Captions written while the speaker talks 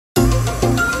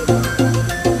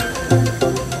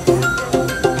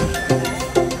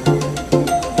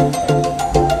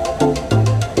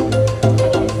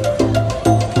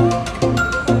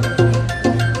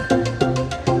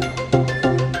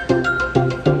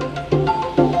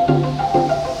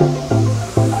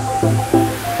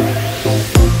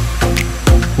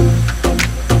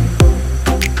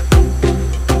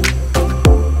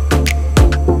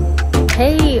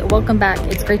back.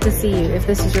 It's great to see you. If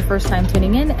this is your first time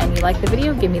tuning in and you like the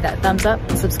video, give me that thumbs up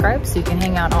and subscribe so you can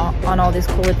hang out on all these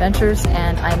cool adventures.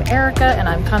 And I'm Erica, and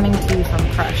I'm coming to you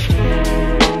from Crushed.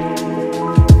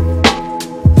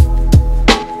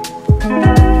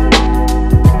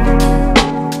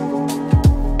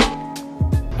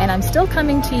 I'm still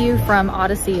coming to you from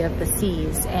Odyssey of the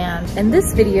Seas, and in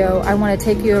this video I want to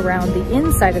take you around the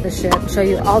inside of the ship, show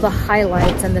you all the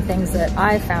highlights and the things that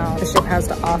I found the ship has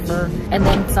to offer, and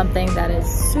then something that is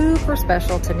super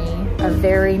special to me, a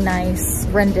very nice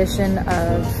rendition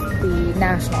of the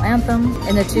national anthem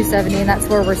in the 270, and that's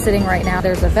where we're sitting right now.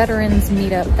 There's a veterans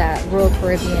meetup that Royal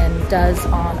Caribbean does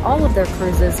on all of their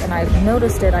cruises, and I've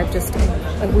noticed it.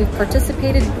 We've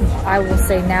participated, I will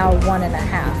say now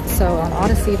 1.5. So on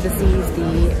Odyssey of the Seas,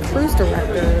 the cruise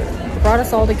director brought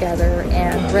us all together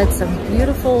and read some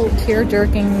beautiful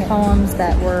tear-jerking poems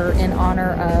that were in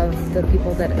honor of the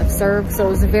people that have served. So it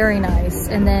was very nice.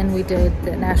 And then we did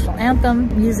the national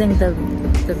anthem using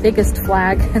the biggest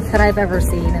flag that I've ever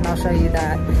seen, and I'll show you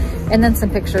that. And then some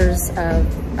pictures of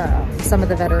some of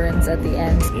the veterans at the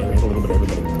end. Yeah, we had a little bit of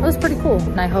everybody. It was pretty cool,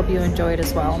 and I hope you enjoyed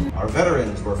as well. Our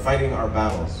veterans were fighting our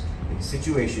battles. In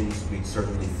situations we'd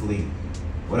certainly flee.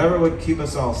 Whatever would keep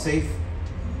us all safe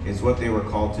is what they were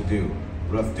called to do.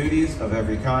 Rough duties of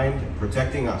every kind,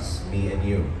 protecting us, me and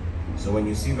you. So when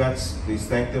you see vets, please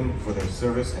thank them for their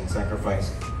service and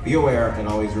sacrifice. Be aware and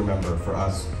always remember, for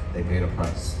us, they paid a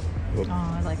price. Oh,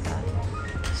 I like that.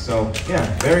 So, yeah,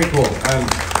 very cool.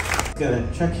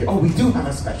 Gonna check here. Oh, we do have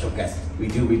a special guest. We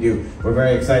do. We're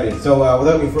very excited. So,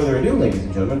 without any further ado, ladies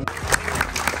and gentlemen.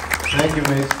 Thank you,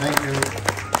 miss. Thank you.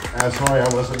 Sorry,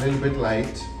 I was a little bit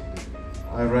late.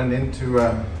 I ran into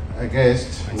a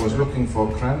guest who was looking for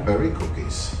cranberry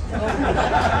cookies.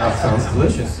 That sounds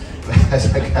delicious. As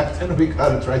a captain, we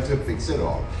gotta try to fix it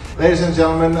all. Ladies and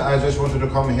gentlemen, I just wanted to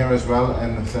come here as well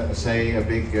and say a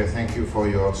big thank you for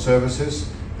your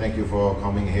services. Thank you for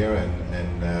coming here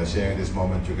and sharing this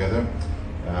moment together.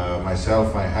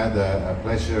 Myself, I had a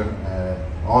pleasure,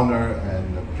 honor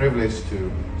and a privilege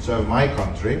to serve my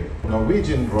country,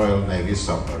 Norwegian Royal Navy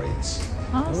submarines.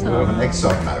 Awesome. I'm an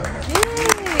ex-submariner.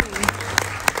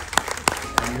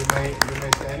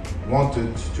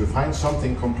 Wanted to find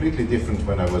something completely different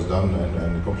when I was done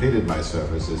and completed my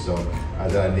services. So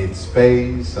I need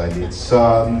space, I need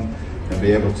sun, and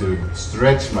be able to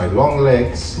stretch my long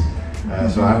legs.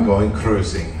 So I'm going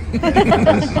cruising.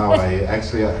 That's how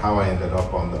I ended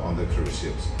up on the cruise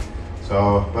ships.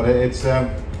 So, but it's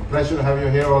a pleasure to have you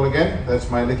here all again. That's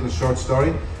my little short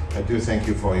story. I do thank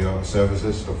you for your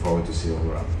services. Look forward to see you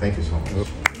all around. Thank you so much.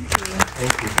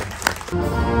 Thank you.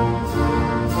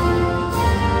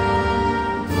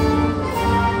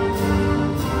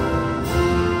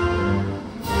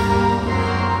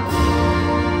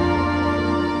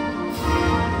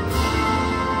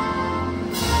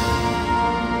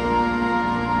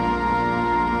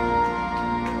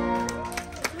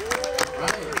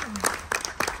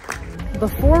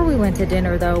 Before we went to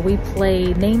dinner, though, we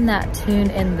played Name That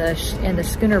Tune in the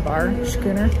schooner bar.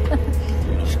 Schooner?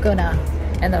 Schooner.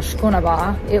 And the schooner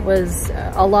bar. It was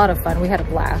a lot of fun. We had a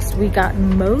blast. We got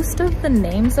most of the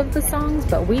names of the songs,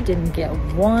 but we didn't get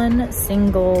one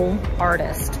single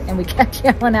artist. And we kept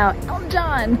yelling out, Elton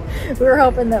John! We were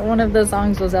hoping that one of those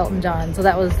songs was Elton John. So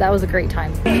that was a great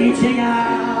time.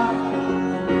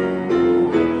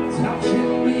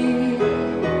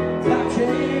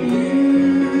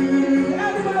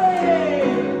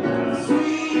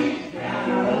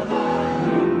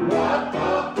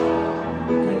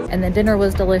 And then dinner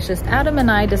was delicious. Adam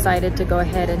and I decided to go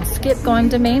ahead and skip going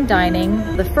to main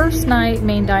dining. The first night,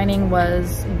 main dining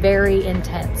was very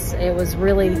intense. It was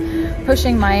really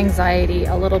pushing my anxiety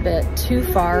a little bit too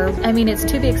far. I mean, it's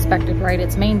to be expected, right?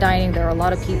 It's main dining, there are a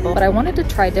lot of people, but I wanted to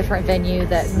try a different venue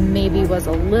that maybe was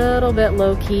a little bit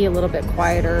low-key, a little bit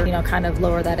quieter, you know, kind of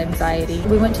lower that anxiety.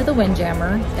 We went to the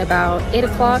Windjammer about 8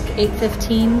 o'clock,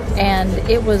 8:15, and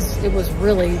it was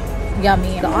really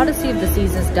yummy. The Odyssey of the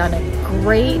Seas has done a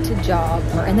great job,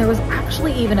 and there was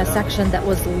actually even a section that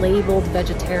was labeled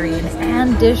vegetarian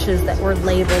and dishes that were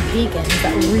labeled vegan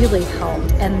that really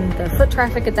helped. And the foot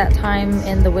traffic at that time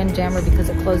in the Windjammer, because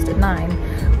it closed at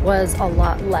 9, was a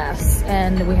lot less,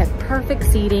 and we had perfect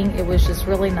seating. It was just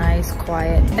really nice,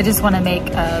 quiet. I just want to make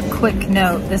a quick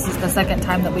note. This is the second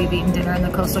time that we've eaten dinner in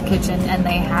the Coastal Kitchen, and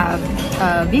they have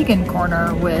a vegan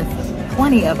corner with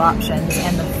plenty of options,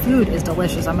 and the food is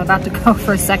delicious. I'm about to go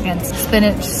for seconds.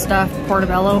 Spinach stuffed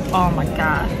portobello, oh my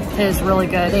God, it is really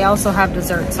good. They also have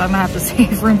dessert, so I'm gonna have to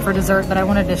save room for dessert, but I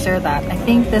wanted to share that. I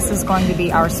think this is going to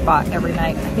be our spot every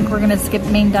night. I think we're gonna skip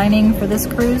main dining for this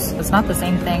cruise. It's not the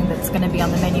same thing that's gonna be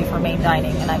on the menu for main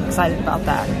dining, and I'm excited about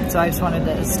that. So I just wanted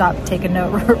to stop, take a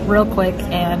note real quick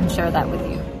and share that with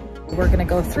you. We're gonna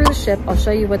go through the ship. I'll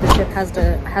show you what the ship has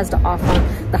to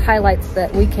offer, the highlights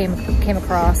that we came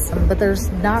across, but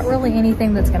there's not really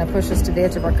anything that's gonna push us to the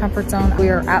edge of our comfort zone. We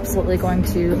are absolutely going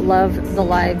to love the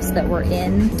lives that we're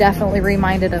in. Definitely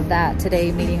reminded of that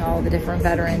today, meeting all the different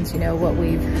veterans, you know, what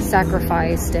we've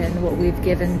sacrificed and what we've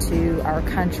given to our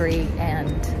country.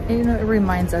 And, you know, it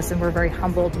reminds us, and we're very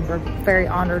humbled and we're very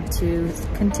honored to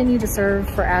continue to serve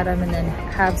for Adam and then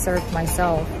have served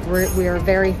myself. We are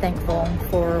very thankful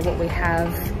for what we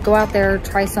have. Go out there,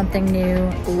 try something new,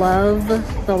 love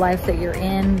the life that you're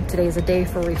in. Today's a day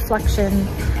for reflection,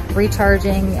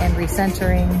 recharging and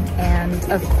recentering,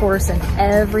 and of course, in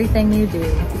everything you do,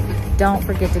 don't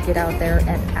forget to get out there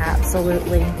and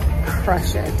absolutely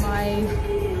crush it.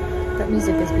 That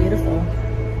music is beautiful.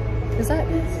 Is that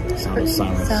Sound of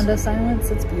Silence? Sound of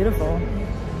Silence, it's beautiful.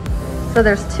 So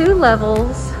there's 2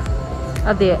 levels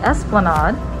of the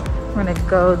Esplanade. We're gonna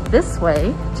go this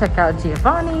way, check out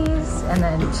Giovanni's, and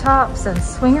then Chops, and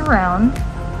swing around,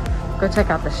 go check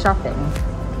out the shopping.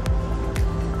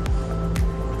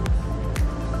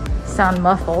 Sound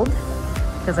muffled,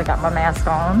 because I got my mask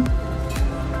on.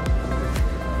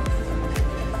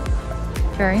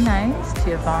 Very nice,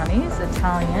 Giovanni's,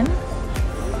 Italian.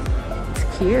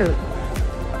 It's cute.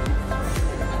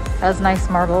 Has nice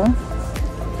marble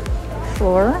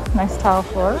floor, nice tile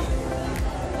floor.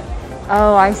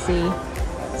 Oh, I see.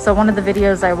 So one of the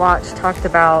videos I watched talked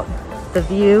about the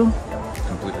view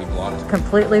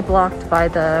completely blocked by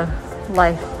the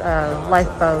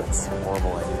lifeboats.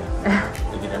 Horrible idea.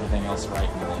 They get everything else right.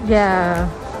 And Yeah.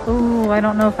 Ooh, I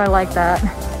don't know if I like that.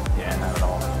 Yeah, not at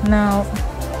all. No.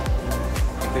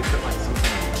 They put like some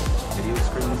video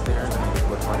screens there and make it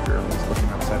look like you're at least looking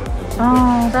outside of the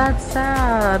Oh, that's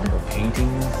sad. the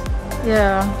paintings.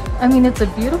 Yeah. I mean, it's a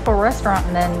beautiful restaurant,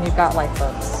 and then you've got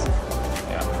lifeboats.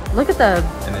 Look at the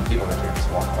And then people that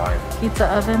just walk by. pizza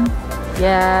oven.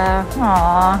 Yeah.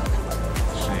 Aw.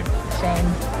 Shame. Shame.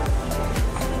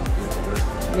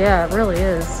 Yeah, it really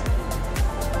is.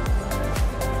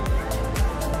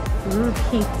 Ooh,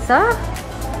 pizza.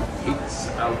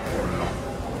 Pizza al forno.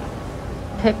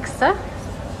 Pizza.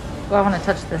 Oh, I want to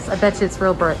touch this. I bet you it's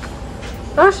real brick.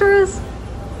 Oh, it sure is.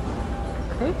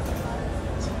 Okay.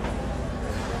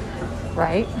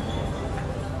 Right.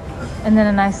 And then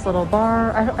a nice little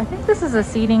bar. I think this is a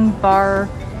seating bar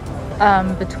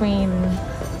between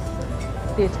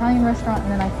the Italian restaurant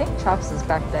and then I think Chops is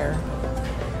back there.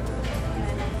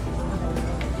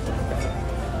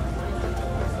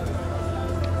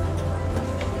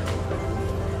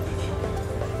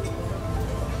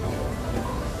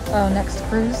 Oh, next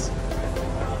cruise.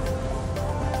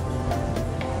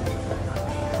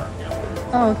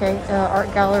 Oh, okay.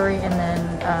 Art gallery and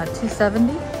then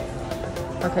 270.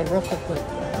 Okay, real quickly.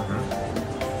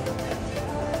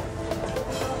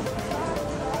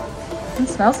 It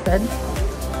smells good.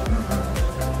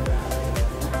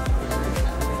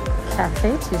 Cafe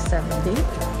 270.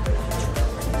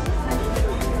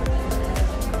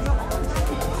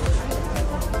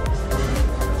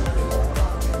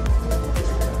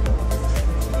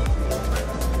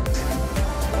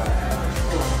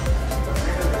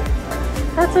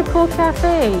 That's a cool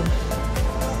cafe.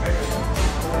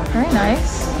 Very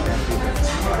nice.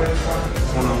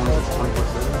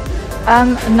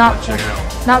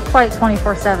 Not quite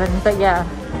 24/7, but yeah.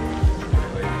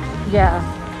 Yeah.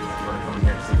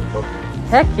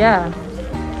 Heck yeah.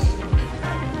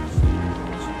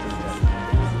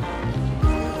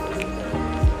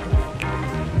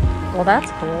 Well,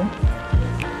 that's cool.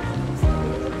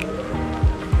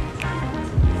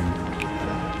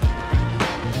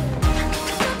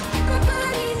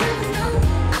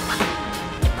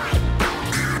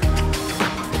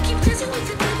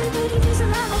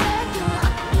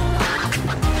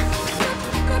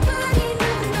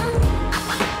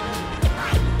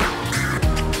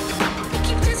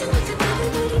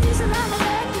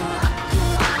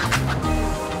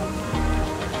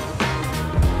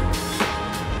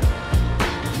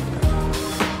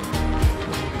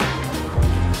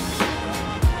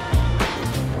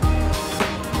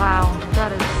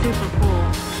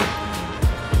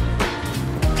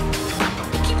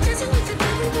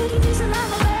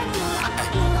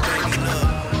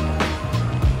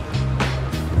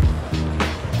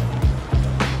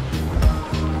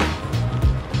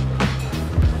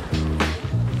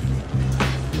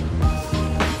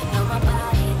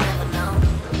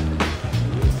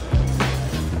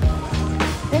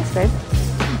 Thanks, babe.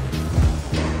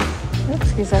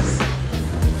 Excuse us.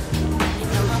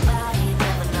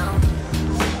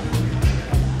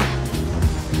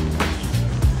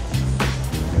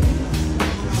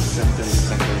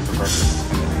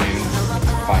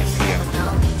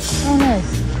 Oh,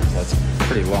 nice. That's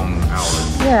pretty long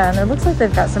hours. Yeah, and it looks like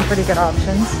they've got some pretty good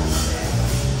options.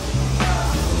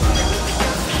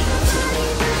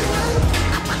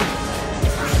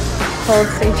 Cold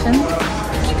station.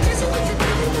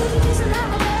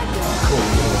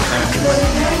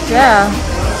 Yeah.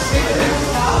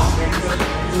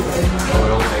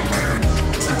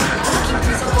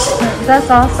 That's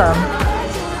awesome.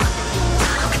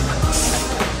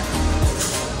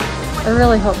 I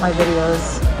really hope my video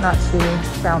is not too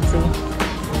bouncy.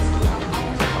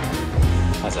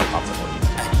 That's a possibility.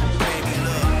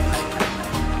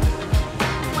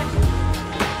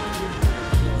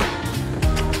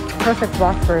 Perfect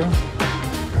walkthrough.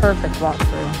 Perfect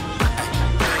walkthrough.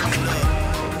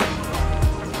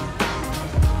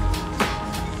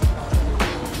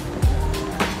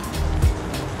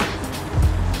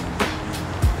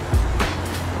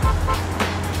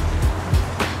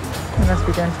 You must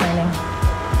be doing training.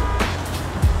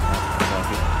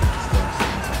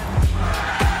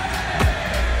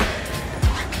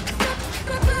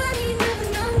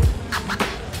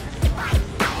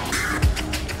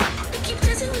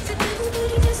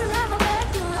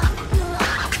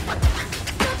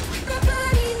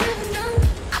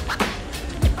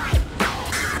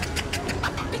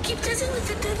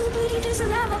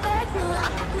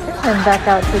 And back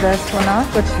out to the Esplanade,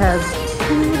 which has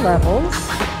 2 levels.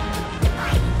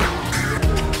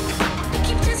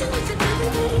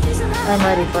 I'm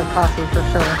ready for coffee for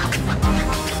sure.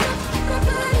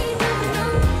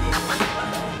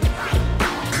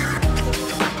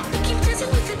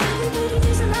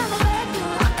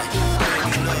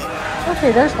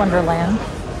 Okay, there's Wonderland.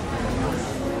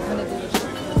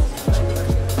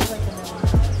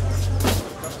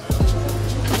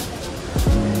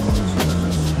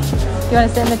 You want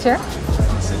to sit in the chair?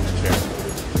 Sit in the chair.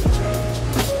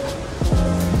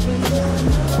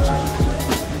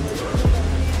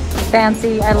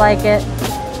 Fancy, I like it.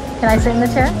 Can I sit in the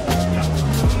chair?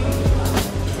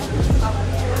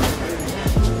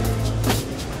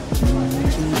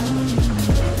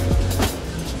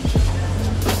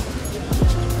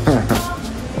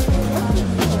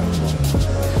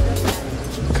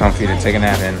 Comfy to take a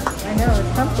nap in. I know,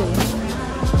 it's comfy.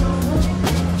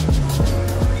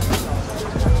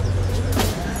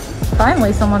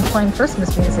 Finally, someone's playing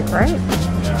Christmas music, right?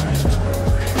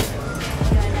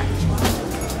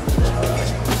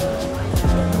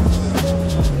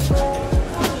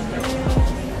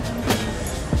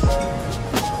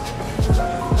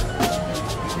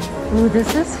 Ooh,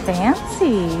 this is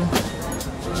fancy.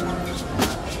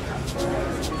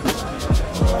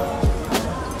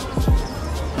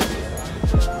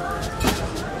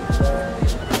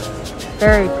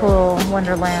 Very cool,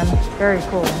 Wonderland. Very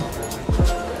cool.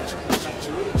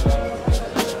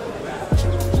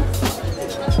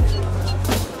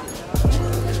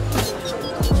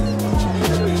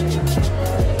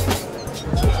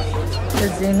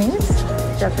 Zoomies,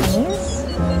 Japanese.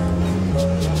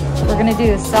 We're gonna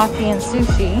do sake and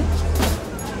sushi.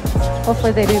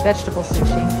 Hopefully they do vegetable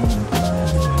sushi.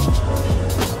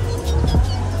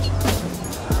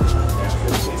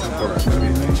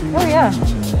 Oh yeah.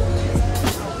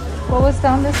 What was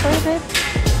down this way, babe?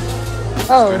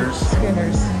 Oh,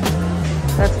 schooners.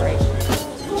 That's right.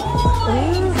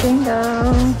 Ooh, bingo.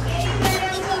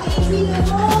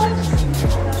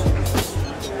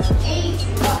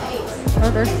 Oh,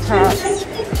 there's tops.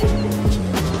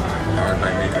 Powered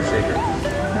by Maker Shaker.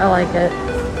 I like it.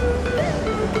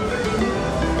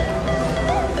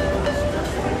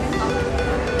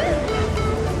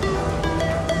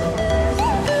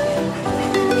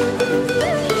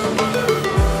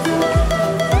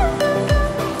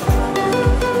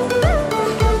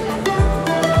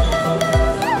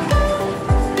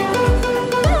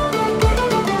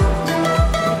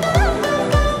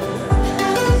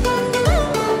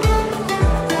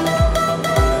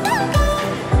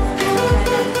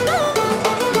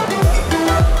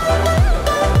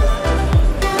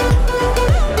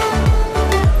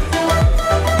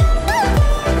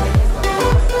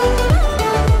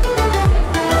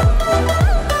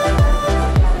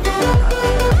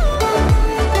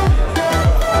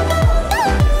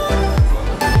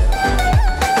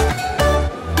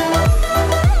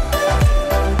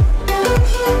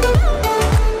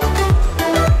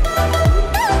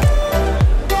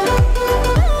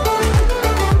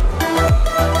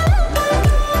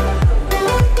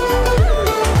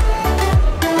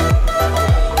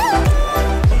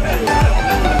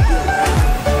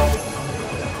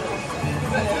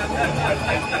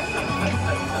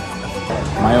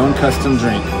 custom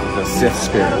drink, the Sith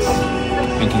Spirits.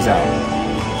 Pinky's out.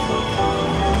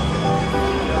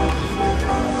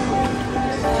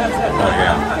 Oh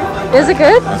yeah. Is it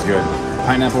good? That's good.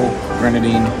 Pineapple,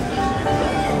 grenadine,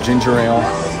 ginger ale,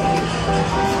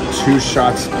 2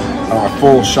 shots, a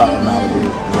full shot of Malibu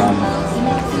rum,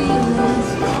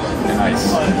 and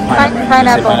ice.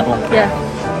 Pineapple. Pineapple?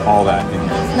 Yeah. All that in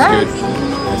here. It's Nice. good.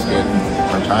 It's good.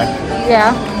 Want to try?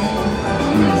 Yeah.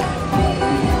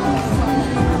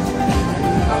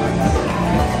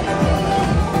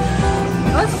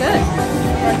 That's good.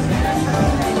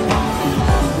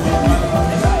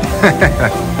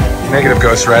 Negative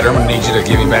Ghost Rider, I'm gonna need you to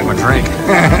give me back my drink.